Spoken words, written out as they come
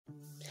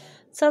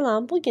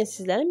Salam, bugün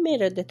sizlərə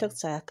Meri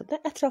detoks çayı haqqında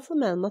ətraflı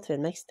məlumat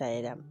vermək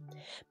istəyirəm.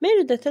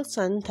 Meri detoks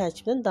çayının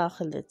tərkibində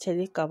daxildir.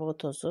 Çelik qabığı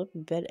tozu,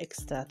 biber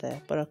ekstratı,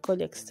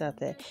 brokoli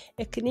ekstratı,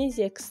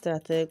 ekneziya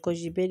ekstratı,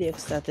 gojiberi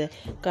ekstratı,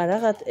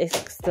 qarağat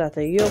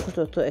ekstratı, yoğurt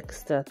otu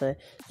ekstratı,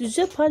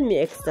 cücə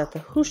palmiye ekstratı,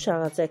 huş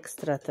ağacı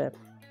ekstratı.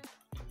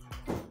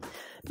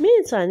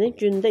 Meri çayını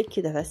gündə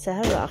 2 dəfə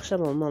səhər və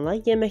axşam olmalı,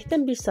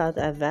 yeməkdən 1 saat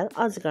əvvəl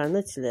ac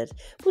qarnına içilir.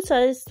 Bu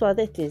çayı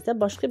istifadə etdiyinizdə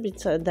başqa bir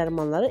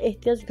dərmanlara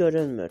ehtiyac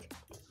görülmür.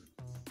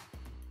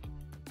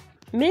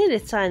 Meri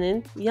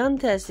çayının yan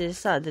təsiri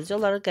sadəcə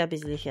olaraq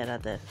qəbizlik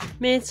yaradır.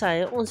 Meri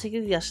çayı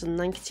 18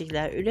 yaşından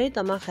kiçiklər,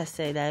 ürək-damar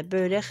xəstəlikləri,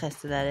 böyrək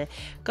xəstələri,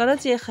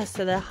 qaraciyər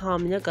xəstələri,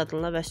 hamilə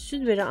qadınlar və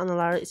süd verən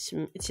analara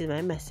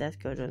içilməyi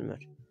məsləhət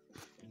görülmür.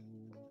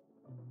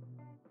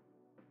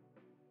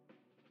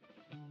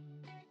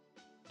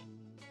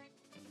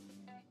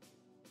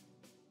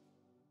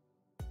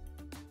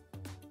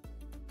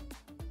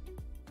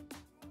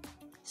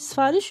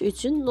 Sifariş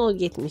üçün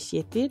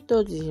 077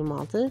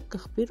 426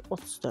 41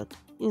 34.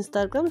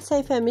 Instagram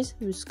səhifəmiz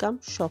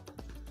Shop.